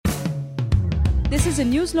This is a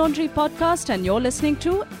News Laundry podcast and you're listening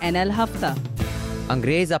to NL Hafta.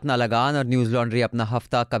 अंग्रेज अपना लगान और न्यूज़ लॉन्ड्री अपना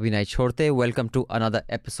हफ्ता कभी नहीं छोड़ते. Welcome to another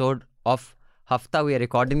episode of Hafta. We are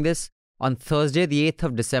recording this on Thursday, the 8th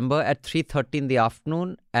of December at 3:30 in the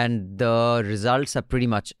afternoon, and the results are pretty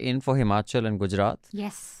much in for Himachal and Gujarat.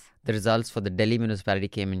 Yes. The results for the Delhi municipality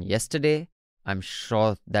came in yesterday. I'm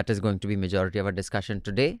sure that is going to be majority of our discussion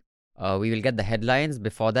today. We will get the headlines.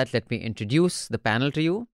 Before that, let me introduce the panel to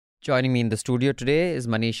you. Joining me in the studio today is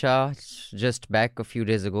Manisha, just back a few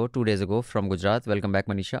days ago, 2 days ago from Gujarat. Welcome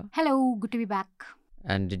back, Manisha. Hello, good to be back.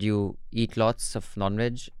 And did you eat lots of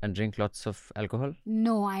non-veg and drink lots of alcohol?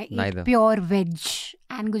 No, I Neither. eat pure veg.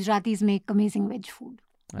 And Gujaratis make amazing veg food.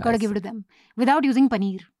 I Gotta give see. it to them. Without using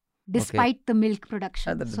paneer. Despite the milk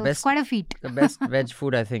production. The So best- it's quite a feat. The best veg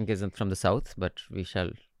food, I think, is from the south, but we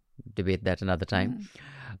shall debate that another time.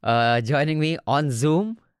 Joining me on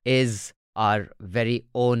Zoom is our very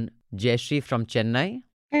own Jayashree from Chennai.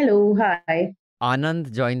 Hello, hi.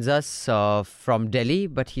 Anand joins us from Delhi,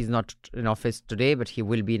 but he's not in office today, but he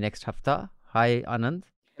will be next hafta. Hi, Anand.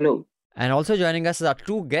 Hello. And also joining us are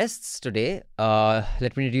two guests today.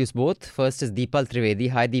 Let me introduce both. First is Deepal Trivedi.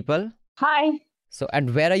 Hi, Deepal. Hi, So,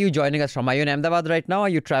 and where are you joining us from? Are you in Ahmedabad right now?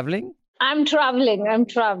 Are you traveling? I'm traveling.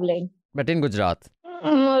 But in Gujarat.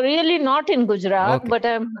 Really not in Gujarat, Okay. but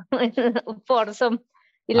I'm for some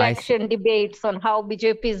election debates on how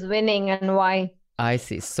BJP is winning and why. I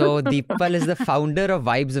see. So Deepal is the founder of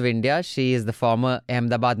Vibes of India. She is the former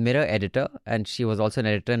Ahmedabad Mirror editor, and she was also an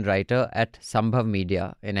editor and writer at Sambhav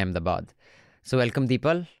Media in Ahmedabad. So welcome,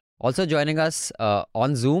 Deepal. Also joining us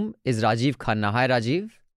on Zoom is Rajiv Khanna. Hi,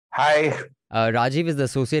 Rajiv. Hi. Rajiv is the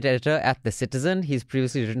associate editor at The Citizen. He's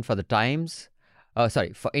previously written for The Times.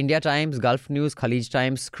 For India Times, Gulf News, Khalij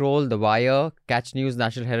Times, Scroll, The Wire, Catch News,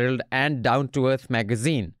 National Herald, and Down to Earth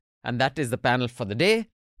magazine. And that is the panel for the day.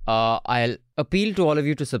 I'll appeal to all of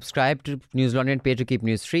you to subscribe to News Laundry and pay to keep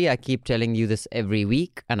news free. I keep telling you this every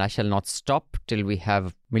week, and I shall not stop till we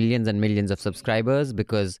have millions and millions of subscribers,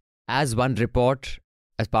 because as one report,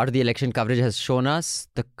 as part of the election coverage has shown us,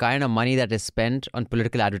 the kind of money that is spent on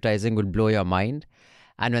political advertising will blow your mind.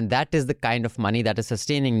 And when that is the kind of money that is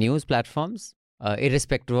sustaining news platforms,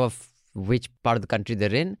 irrespective of which part of the country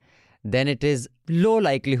they're in, then it is low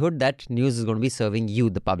likelihood that news is going to be serving you,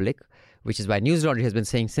 the public, which is why News Laundry has been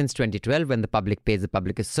saying since 2012, when the public pays, the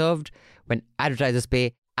public is served. When advertisers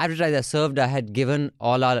pay, advertisers are served. I had given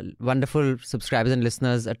all our wonderful subscribers and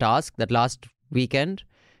listeners a task that last weekend,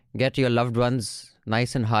 get your loved ones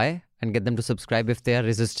nice and high and get them to subscribe if they are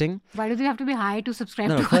resisting. Why do they have to be high to subscribe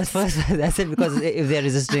No, to first, I said because if they're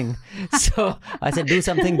resisting. So I said do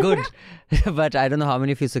something good. But I don't know how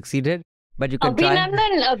many of you succeeded. But you can try.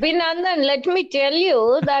 Abhinandan, let me tell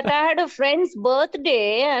you that I had a friend's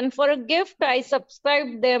birthday, and for a gift, I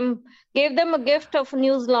gave them a gift of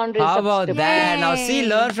News Laundry. How about subscription. that? Now see, Yay.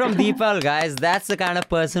 learn from Deepal, guys. That's the kind of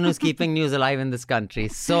person who's keeping news alive in this country.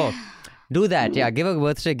 So do that. Yeah, give a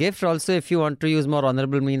birthday gift. Also, if you want to use more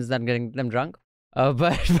honorable means than getting them drunk.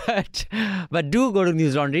 But do go to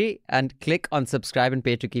News Laundry and click on subscribe and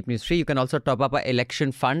pay to keep news free. You can also top up our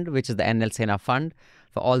election fund, which is the NL Sena fund,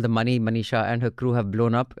 for all the money Manisha and her crew have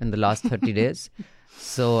blown up in the last 30 days.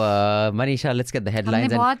 So, Manisha, let's get the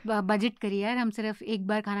headlines. हमने बहुत budget करी यार. हम सिर्फ एक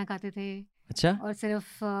बार खाना खाते थे अच्छा, और सिर्फ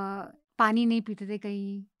पानी नहीं पीते थे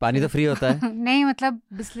कहीं. पानी तो फ्री होता है. नहीं, मतलब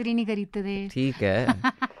बिस्लरी नहीं खरीदते थे. ठीक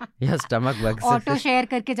है. या स्टमक बग से ऑटो शेयर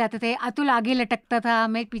करके जाते थे. अतुल आगे लटकता था,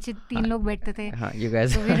 हमें पीछे 3 लोग बैठते थे. हाँ, you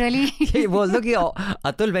guys. So we really ये बोल दो कि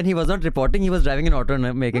Atul, when he was not reporting, he was driving an auto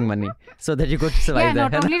and making money so that you could survive yeah,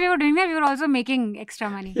 that. not only we were doing that, we were also making extra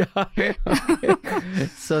money.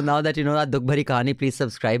 So now that you know that dukh bhari kahani, please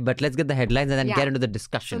subscribe. But let's get the headlines and then Yeah. get into the So,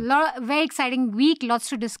 discussion. very exciting week. Lots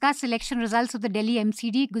to discuss. Election results of the Delhi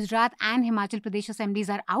MCD, Gujarat and Himachal Pradesh assemblies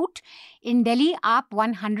are out. In Delhi, AAP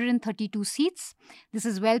won 132 seats. This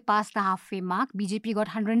is well past the halfway mark. BJP got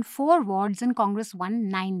 104 wards and Congress won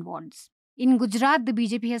 9 wards. In Gujarat, the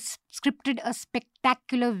BJP has scripted a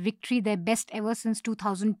spectacular victory, their best ever since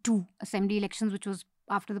 2002 assembly elections, which was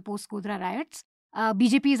after the post-Godhra riots.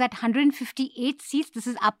 BJP is at 158 seats. This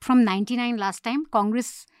is up from 99 last time.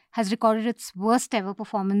 Congress has recorded its worst ever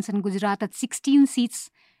performance in Gujarat at 16 seats,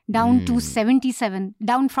 down to 77,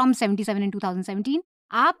 down from 77 in 2017.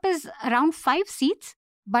 AAP is around 5 seats,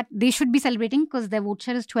 but they should be celebrating because their vote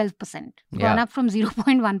share is 12%, gone Yeah. up from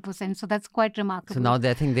 0.1%. So that's quite remarkable. So now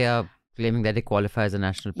I think they are claiming that they qualify as a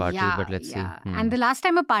national party, but let's see. And the last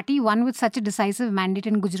time a party won with such a decisive mandate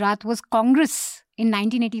in Gujarat was Congress in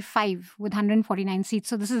 1985 with 149 seats.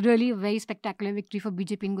 So this is really a very spectacular victory for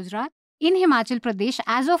BJP in Gujarat. In Himachal Pradesh,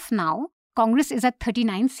 as of now, Congress is at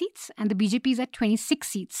 39 seats and the BJP is at 26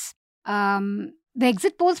 seats. The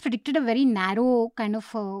exit polls predicted a very narrow kind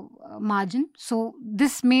of margin. So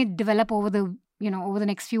this may develop over the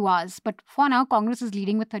next few hours. But for now, Congress is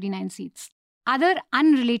leading with 39 seats. Other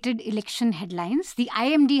unrelated election headlines. The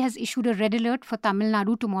IMD has issued a red alert for Tamil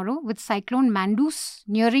Nadu tomorrow with cyclone Mandus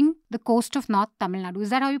nearing the coast of North Tamil Nadu.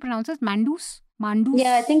 Is that how you pronounce it? Mandus? Mandus?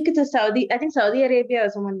 Yeah, I think it's Saudi Arabia or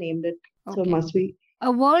someone named it. Okay. So it must be.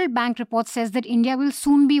 A World Bank report says that India will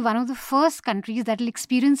soon be one of the first countries that will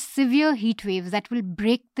experience severe heat waves that will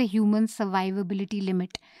break the human survivability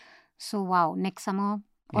limit. So wow, next summer,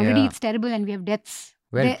 already it's terrible and we have deaths.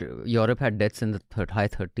 Well, Europe had deaths in the high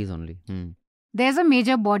 30s only. There's a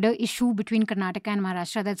major border issue between Karnataka and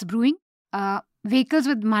Maharashtra that's brewing. Vehicles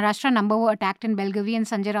with Maharashtra number were attacked in Belgavi, and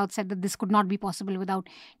Sanjay Raut said that this could not be possible without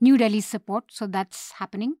New Delhi's support. So that's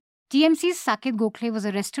happening. TMC's Saket Gokhale was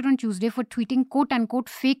arrested on Tuesday for tweeting quote-unquote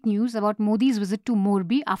fake news about Modi's visit to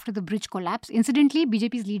Morbi after the bridge collapse. Incidentally,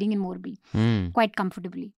 BJP is leading in Morbi quite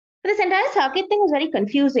comfortably. This entire Saket thing was very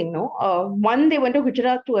confusing, no? One, they went to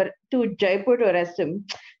Gujarat to Jaipur to arrest him.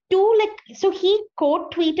 Two, so he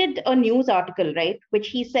quote-tweeted a news article, right? Which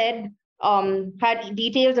he said had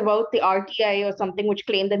details about the RTI or something, which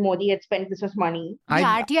claimed that Modi had spent this much money.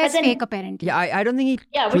 RTI is fake, apparently. Yeah, I don't think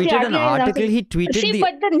he tweeted an article. He tweeted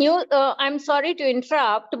but the news, I'm sorry to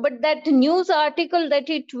interrupt, but that news article that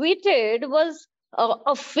he tweeted was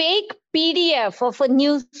a fake PDF of a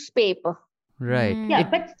newspaper. Right. Yeah,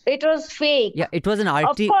 but it was fake. Yeah, it was an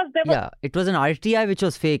RTI. Of course, it was an RTI which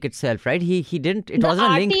was fake itself, right? He didn't. It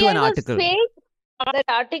wasn't a link to an article. Was fake. That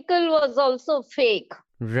article was also fake.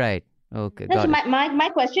 Right. Okay. No, so my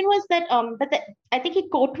question was that I think he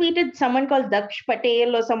quote-tweeted someone called Daksh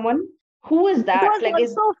Patel or someone. Who is that? It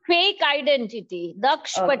was also fake identity.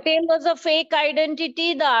 Daksh Patel was a fake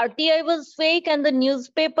identity. The RTI was fake, and the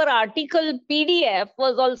newspaper article PDF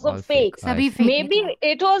was also fake. Maybe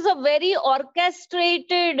it was a very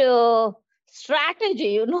orchestrated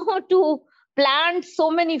strategy, to plant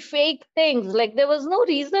so many fake things. There was no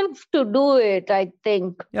reason to do it, I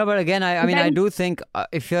think. Yeah, but again, I do think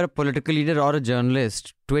if you're a political leader or a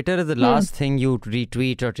journalist, Twitter is the last thing you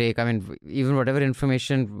retweet or take. Even whatever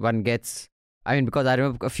information one gets. Because I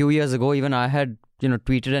remember a few years ago, even I had,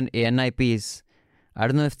 tweeted an ANI piece. I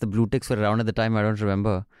don't know if the blue ticks were around at the time. I don't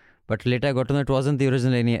remember. But later I got to know it wasn't the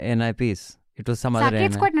original ANI piece. It was some other ANI.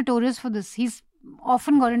 Saket's quite notorious for this. He's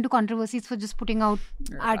often got into controversies for just putting out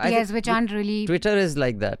RTIs which aren't really... Twitter is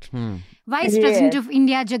like that. Vice President of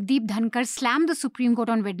India, Jagdeep Dhankar, slammed the Supreme Court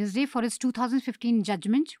on Wednesday for its 2015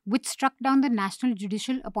 judgment, which struck down the National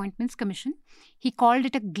Judicial Appointments Commission. He called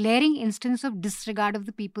it a glaring instance of disregard of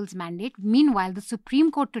the people's mandate. Meanwhile, the Supreme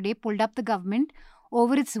Court today pulled up the government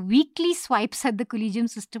over its weekly swipes at the collegium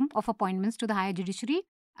system of appointments to the higher judiciary.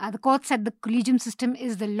 The court said the collegium system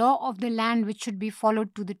is the law of the land which should be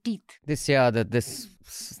followed to the teeth. This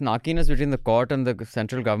snarkiness between the court and the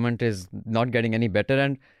central government is not getting any better.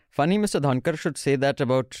 And funny, Mr. Dhankar should say that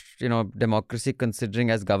about, democracy, considering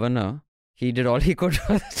as governor, he did all he could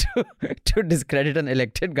to discredit an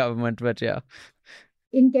elected government. But yeah.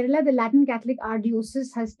 In Kerala, the Latin Catholic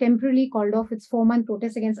Archdiocese has temporarily called off its 4-month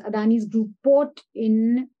protest against Adani's group port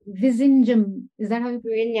in Vizhinjam. Is that how you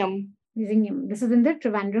Vizhinjam. This is in the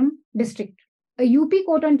Trivandrum district. A UP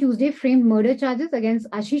court on Tuesday framed murder charges against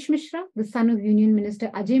Ashish Mishra, the son of Union Minister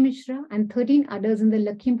Ajay Mishra, and 13 others in the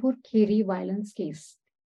Lakhimpur Kheri violence case.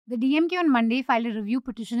 The DMK on Monday filed a review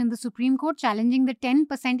petition in the Supreme Court challenging the 10%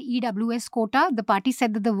 EWS quota. The party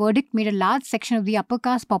said that the verdict made a large section of the upper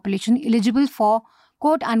caste population eligible for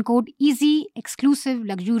quote-unquote easy, exclusive,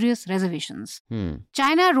 luxurious reservations.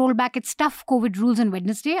 China rolled back its tough COVID rules on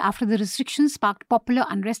Wednesday after the restrictions sparked popular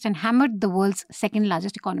unrest and hammered the world's second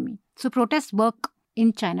largest economy. So protests work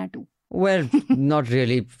in China too. Well, not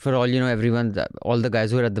really. For all, everyone, all the guys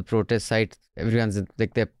who are at the protest site, everyone's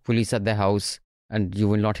their police at their house, and you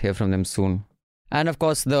will not hear from them soon. And of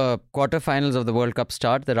course, the quarterfinals of the World Cup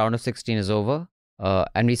start. The round of 16 is over.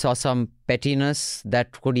 And we saw some pettiness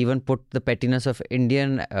that could even put the pettiness of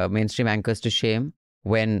Indian mainstream anchors to shame.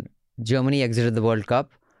 When Germany exited the World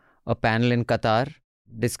Cup, a panel in Qatar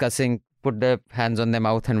discussing put their hands on their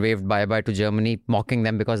mouth and waved bye-bye to Germany, mocking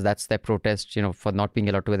them because that's their protest, for not being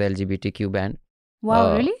allowed to wear the LGBTQ ban.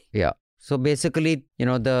 Wow, really? Yeah. So basically,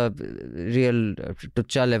 the real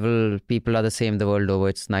Tucha level people are the same the world over.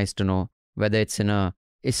 It's nice to know whether it's in a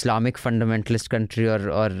Islamic fundamentalist country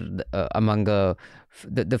or among the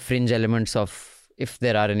fringe elements of, if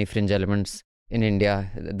there are any fringe elements in India,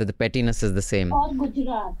 the pettiness is the same. Or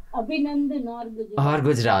Gujarat. Abhinandan or Gujarat. Or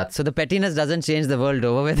Gujarat. So the pettiness doesn't change the world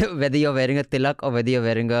over, whether you're wearing a tilak or whether you're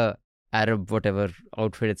wearing a Arab, whatever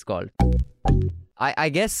outfit it's called. I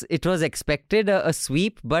guess it was expected, a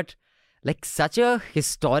sweep, but Like such a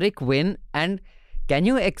historic win. And can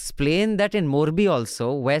you explain that in Morbi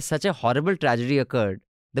also, where such a horrible tragedy occurred,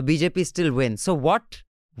 the BJP still wins? So what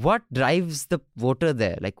drives the voter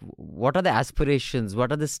there? Like, what are the aspirations?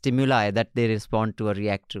 What are the stimuli that they respond to or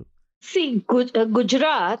react to? See,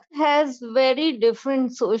 Gujarat has very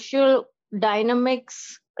different social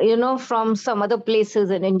dynamics, from some other places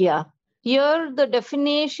in India. Here, the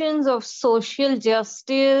definitions of social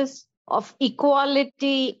justice, of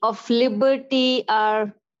equality, of liberty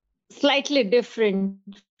are slightly different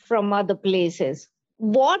from other places.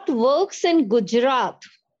 What works in Gujarat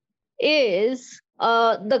is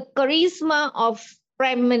the charisma of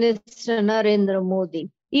Prime Minister Narendra Modi.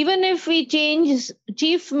 Even if we change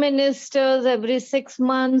chief ministers every 6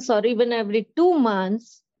 months or even every 2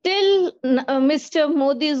 months, till Mr.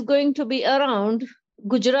 Modi is going to be around,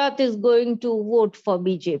 Gujarat is going to vote for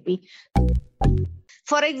BJP.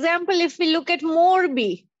 For example, if we look at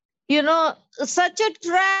Morbi, such a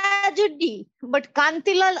tragedy, but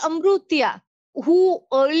Kantilal Amrutia, who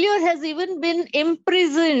earlier has even been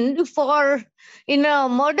imprisoned in a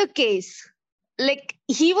murder case, like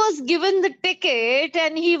he was given the ticket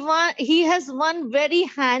and he has won very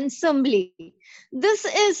handsomely. This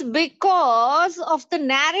is because of the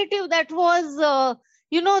narrative that was,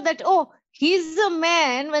 he's a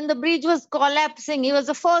man. When the bridge was collapsing, he was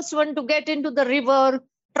the first one to get into the river,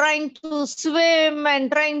 trying to swim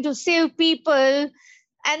and trying to save people.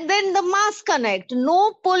 And then the mass connect.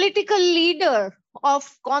 No political leader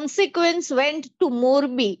of consequence went to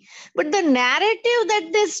Morbi. But the narrative that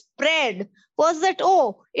they spread was that,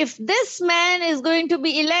 if this man is going to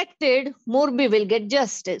be elected, Morbi will get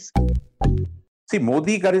justice. See,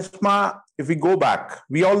 Modi charisma, if we go back,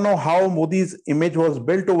 we all know how Modi's image was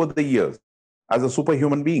built over the years as a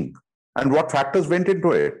superhuman being and what factors went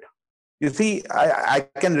into it. You see, I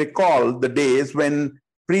can recall the days when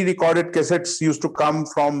pre-recorded cassettes used to come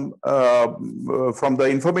from the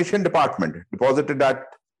information department, deposited at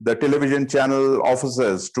the television channel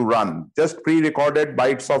offices to run, just pre-recorded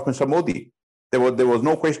bites of Mr. Modi. There was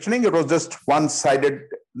no questioning. It was just one-sided.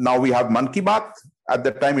 Now we have Mann Ki Baat. At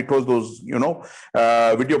that time, it was those,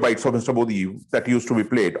 video bites of Mr. Modi that used to be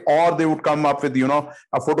played. Or they would come up with,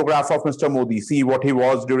 a photograph of Mr. Modi, see what he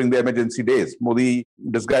was during the emergency days. Modi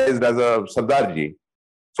disguised as a Sardarji.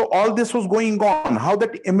 So all this was going on, how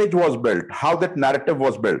that image was built, how that narrative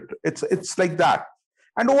was built. It's like that.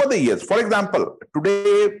 And over the years, for example,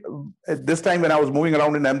 today, at this time when I was moving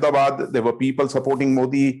around in Ahmedabad, there were people supporting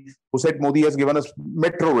Modi who said Modi has given us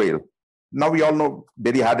metro rail. Now we all know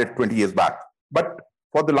Delhi had it 20 years back. But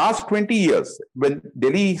for the last 20 years, when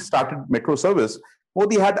Delhi started metro service,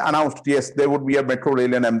 Modi had announced, yes, there would be a metro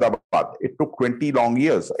rail in Ahmedabad. It took 20 long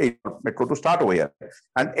years, metro to start over here.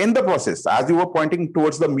 And in the process, as you were pointing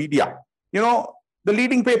towards the media, the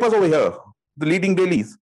leading papers over here, the leading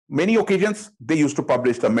dailies, many occasions, they used to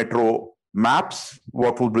publish the metro maps,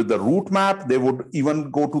 what would be the route map. They would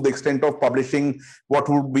even go to the extent of publishing what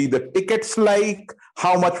would be the tickets like,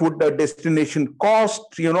 how much would the destination cost,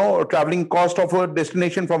 traveling cost of a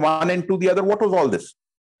destination from one end to the other. What was all this?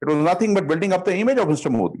 It was nothing but building up the image of Mr.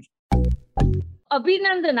 Modi.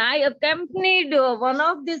 Abhinandan, I accompanied one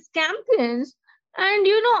of these campaigns, and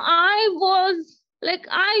I was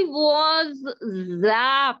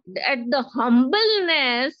zapped at the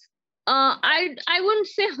humbleness. I wouldn't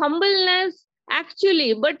say humbleness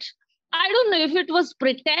actually, but I don't know if it was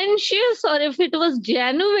pretentious or if it was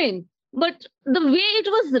genuine. But the way it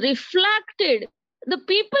was reflected, the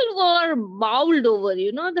people were bowled over,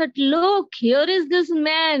 that look, here is this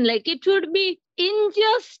man, like it would be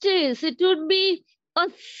injustice. It would be a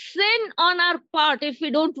sin on our part if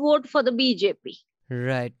we don't vote for the BJP.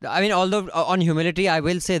 Right. I mean, although on humility, I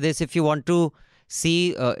will say this, if you want to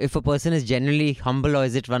see if a person is genuinely humble or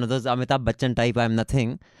is it one of those Amitabh Bachchan type, I'm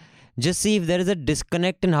nothing, just see if there is a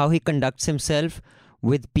disconnect in how he conducts himself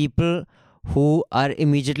with people who are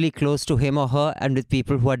immediately close to him or her and with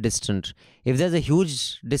people who are distant. If there's a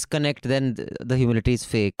huge disconnect, then the humility is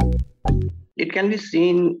fake. It can be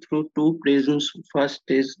seen through two prisms. First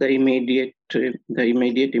is the immediate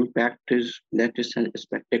impact is that is a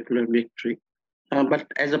spectacular victory. But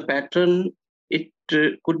as a pattern, it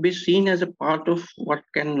could be seen as a part of what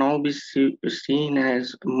can now be seen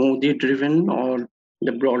as Modi-driven or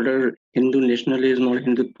the broader Hindu nationalism or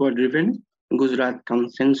Hindutva-driven Gujarat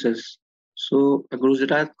consensus. So a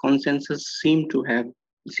Gujarat consensus seems to have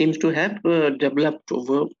developed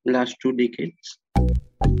over last 2 decades.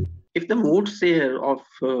 If the vote share of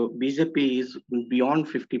BJP is beyond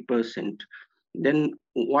 50%, then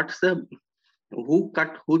who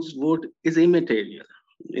cut whose vote is immaterial.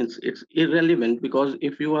 It's irrelevant, because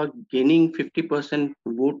if you are gaining 50%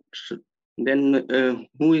 votes then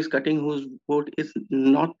who is cutting whose vote is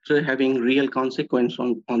not having real consequence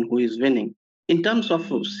on who is winning. In terms of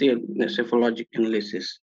psephologic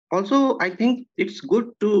analysis, also I think it's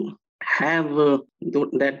good to have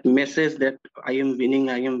that message that I am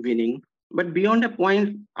winning. But beyond a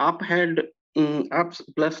point, AAP's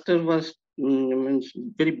bluster was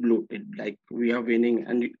very bloated, like we are winning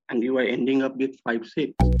and you are ending up with 5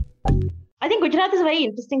 seats. I think Gujarat is a very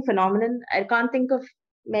interesting phenomenon. I can't think of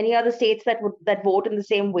many other states that vote in the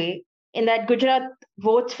same way, in that Gujarat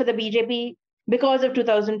votes for the BJP because of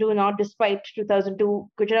 2002, not despite 2002.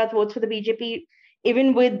 Gujarat votes for the BJP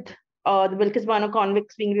even with the Bilkis Bano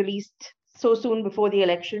convicts being released so soon before the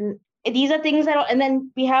election. These are things and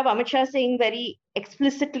then we have Amit Shah saying very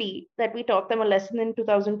explicitly that we taught them a lesson in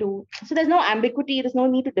 2002. So there's no ambiguity, there's no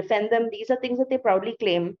need to defend them. These are things that they proudly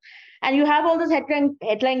claim. And you have all this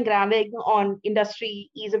headline grabbing on industry,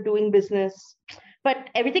 ease of doing business. But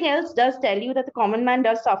everything else does tell you that the common man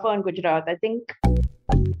does suffer in Gujarat, I think.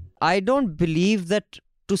 I don't believe that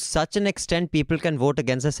to such an extent people can vote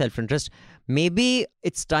against their self-interest. Maybe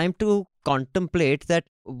it's time to contemplate that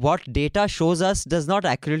what data shows us does not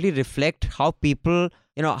accurately reflect how people,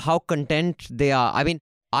 how content they are. I mean,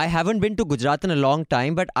 I haven't been to Gujarat in a long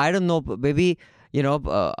time, but I don't know, maybe,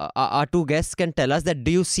 our two guests can tell us that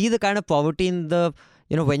do you see the kind of poverty in the,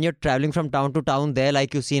 when you're traveling from town to town there,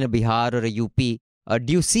 like you see in a Bihar or a UP?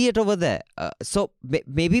 Do you see it over there? So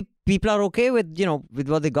maybe people are okay with, with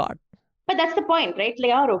what they got. But that's the point, right?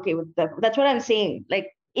 They are okay with that. That's what I'm saying. Like,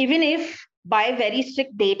 even if by very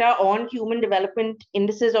strict data on human development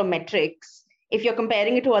indices or metrics, if you're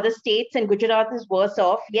comparing it to other states and Gujarat is worse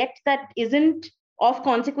off, yet that isn't of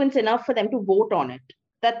consequence enough for them to vote on it.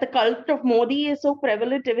 That the cult of Modi is so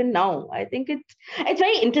prevalent even now. I think it's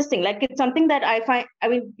very interesting. Like, it's something that I find,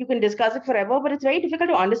 you can discuss it forever, but it's very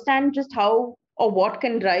difficult to understand just how or what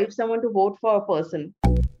can drive someone to vote for a person.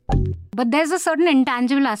 But there's a certain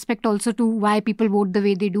intangible aspect also to why people vote the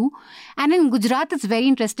way they do. And in Gujarat, it's very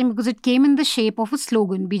interesting because it came in the shape of a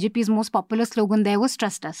slogan. BJP's most popular slogan there was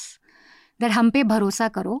 "Trust us." That hum pe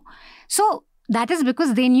bharosa karo. So that is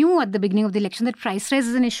because they knew at the beginning of the election that price rise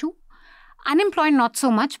is an issue. Unemployment, not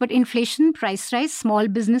so much, but inflation, price rise, small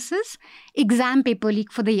businesses, exam paper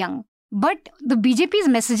leak for the young. But the BJP's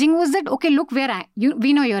messaging was that, okay, look,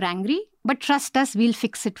 we know you're angry, but trust us, we'll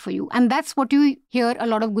fix it for you. And that's what you hear a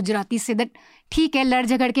lot of Gujaratis say, that ठीक है, लड़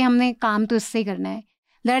झगड़ के हमने काम तो इससे करना है.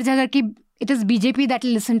 लड़ झगड़ के, it is BJP that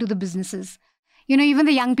will listen to the businesses. Even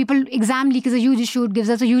the young people, exam leak is a huge issue, it gives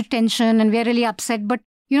us a huge tension and we're really upset, but,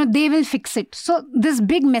 they will fix it. So this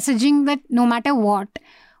big messaging that no matter what,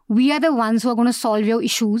 we are the ones who are going to solve your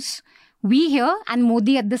issues. We here and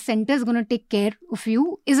Modi at the center is going to take care of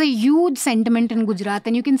you is a huge sentiment in Gujarat,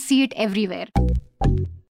 and you can see it everywhere.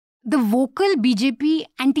 The vocal BJP,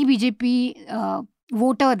 anti-BJP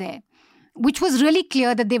voter there, which was really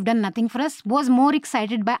clear that they've done nothing for us, was more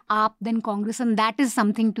excited by AAP than Congress, and that is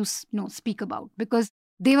something to speak about, because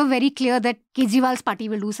they were very clear that Kejriwal's party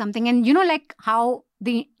will do something. And like how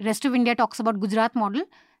the rest of India talks about Gujarat model,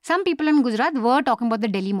 some people in Gujarat were talking about the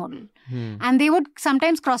Delhi model. And they would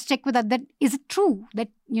sometimes cross-check with that is it true that,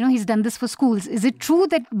 he's done this for schools? Is it true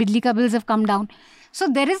that Bidli ka bills have come down? So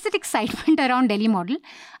there is that excitement around Delhi model.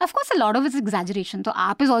 Of course, a lot of it's exaggeration. So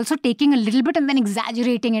AAP is also taking a little bit and then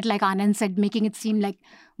exaggerating it, like Anand said, making it seem like,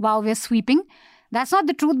 wow, we're sweeping. That's not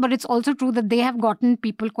the truth, but it's also true that they have gotten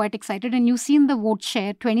people quite excited. And you see in the vote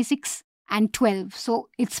share, 26 and 12. So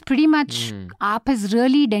it's pretty much AAP has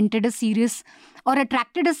really dented a serious or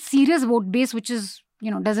attracted a serious vote base, which is,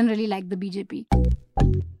 doesn't really like the BJP.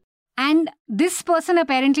 And this person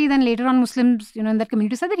apparently then later on Muslims, in that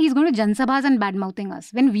community said that he's going to Jan Sabhas and bad-mouthing us.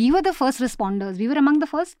 When we were the first responders, we were among the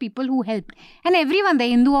first people who helped. And everyone, the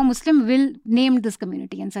Hindu or Muslim, will named this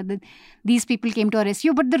community and said that these people came to our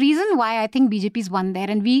rescue. But the reason why I think BJP's won there,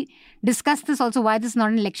 and we discussed this also, why this is not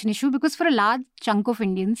an election issue, because for a large chunk of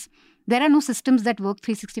Indians, there are no systems that work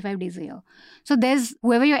 365 days a year. So there's,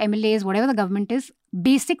 whoever your MLA is, whatever the government is,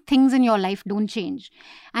 basic things in your life don't change.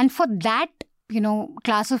 And for that,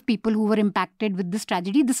 class of people who were impacted with this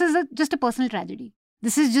tragedy, this is just a personal tragedy.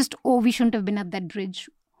 This is just, we shouldn't have been at that bridge.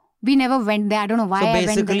 We never went there. I don't know why I went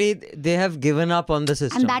there. So basically, they have given up on the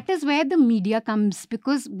system. And that is where the media comes.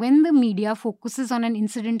 Because when the media focuses on an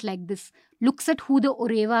incident like this, looks at who the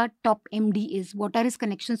Oreva top MD is, what are his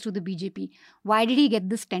connections to the BJP, why did he get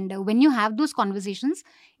this tender? When you have those conversations,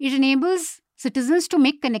 it enables citizens to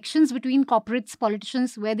make connections between corporates,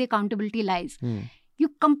 politicians, where the accountability lies. You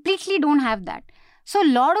completely don't have that. So a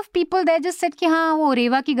lot of people there just said कि हाँ वो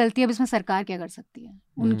ओरेवा की गलती है, अब इसमें सरकार क्या कर सकती है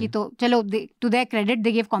उनकी तो चलो, to their credit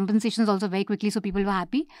they gave compensations also very quickly, so people were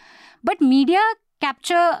happy. But media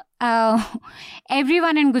capture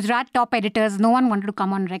everyone in Gujarat, top editors, no one wanted to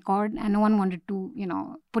come on record and no one wanted to,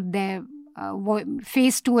 put their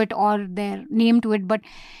face to it or their name to it. But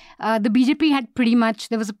the BJP had pretty much,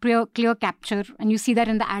 there was a clear capture, and you see that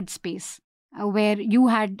in the ad space, where you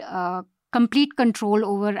had complete control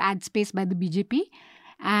over ad space by the BJP,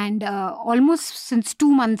 and almost since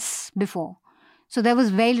 2 months before. So there was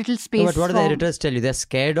very little space. But what do the editors tell you? They're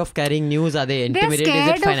scared of carrying news? Are they intimidated? Is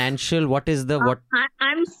it financial? What is the what?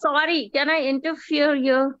 I'm sorry. Can I interfere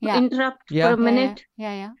here? Yeah. Interrupt for a minute?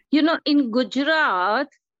 Yeah. In Gujarat,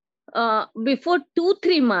 before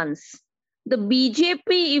 2-3 months, the BJP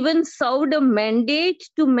even served a mandate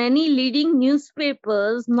to many leading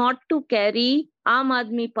newspapers not to carry Aam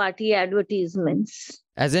Aadmi Party advertisements.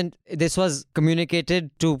 As in, this was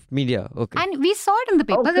communicated to media. Okay. And we saw it in the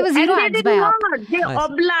paper. Okay. There was zero ads by AAP. They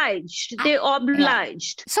obliged. They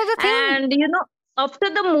obliged. Yeah. So the thing... And, after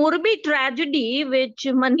the Morbi tragedy, which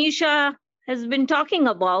Manisha has been talking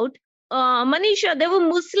about, Manisha, there were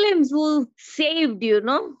Muslims who saved,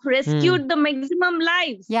 rescued the maximum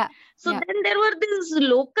lives. Yeah. So then there were these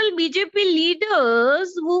local BJP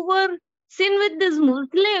leaders who were seen with these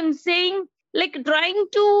Muslims saying, trying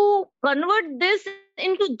to convert this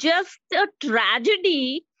into just a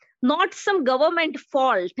tragedy, not some government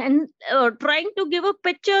fault, and trying to give a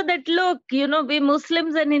picture that, look, we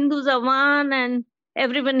Muslims and Hindus are one, and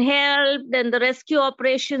everyone helped, and the rescue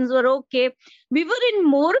operations were okay. We were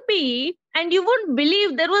in Morbi, and you won't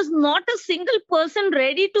believe there was not a single person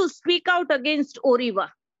ready to speak out against Oriwa.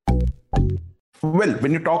 Well,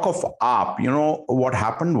 when you talk of AAP, what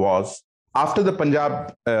happened was, after the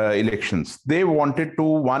Punjab elections, they wanted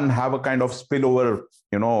to, have a kind of spillover,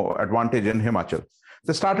 advantage in Himachal.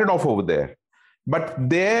 They started off over there. But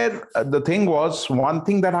there, the thing was, one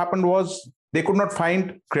thing that happened was they could not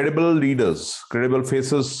find credible leaders, credible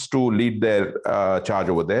faces to lead their charge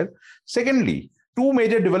over there. Secondly, 2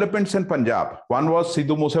 major developments in Punjab. One was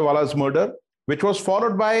Sidhu Moosewala's murder, which was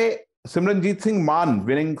followed by Simranjeet Singh Mann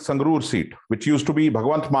winning Sangrur seat, which used to be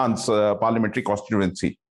Bhagwant Mann's parliamentary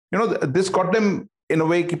constituency. This got them in a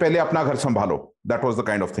way ki pehle apna ghar sambhalo. That was the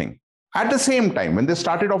kind of thing. At the same time, when they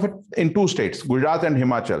started off in 2 states, Gujarat and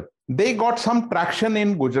Himachal, they got some traction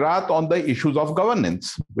in Gujarat on the issues of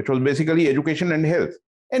governance, which was basically education and health.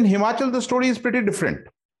 In Himachal, the story is pretty different.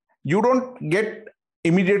 You don't get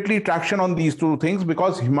immediately traction on these 2 things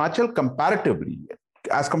because Himachal comparatively,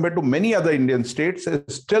 as compared to many other Indian states,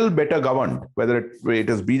 is still better governed, whether it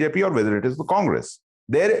is BJP or whether it is the Congress.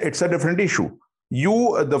 There, it's a different issue.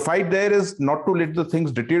 The fight there is not to let the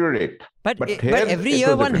things deteriorate. But every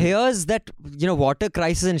year one hears that, water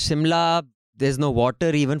crisis in Shimla, there's no water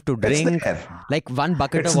even to drink. Like 1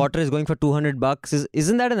 bucket of water is going for $200.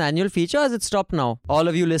 Isn't that an annual feature or has it stopped now? All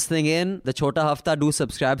of you listening in, the Chota Hafta, do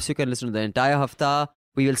subscribe so you can listen to the entire Hafta.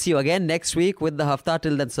 We will see you again next week with the Hafta.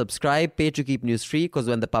 Till then, subscribe, pay to keep news free, because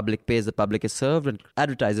when the public pays, the public is served. When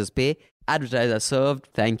advertisers pay, advertisers are served.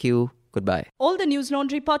 Thank you. Goodbye. All the News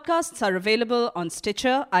Laundry podcasts are available on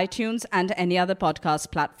Stitcher, iTunes, and any other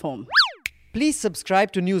podcast platform. Please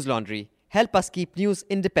subscribe to News Laundry. Help us keep news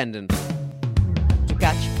independent. To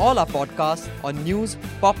catch all our podcasts on news,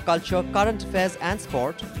 pop culture, current affairs, and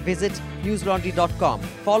sport, visit newslaundry.com.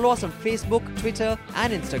 Follow us on Facebook, Twitter,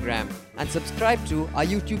 and Instagram, and subscribe to our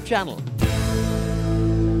YouTube channel.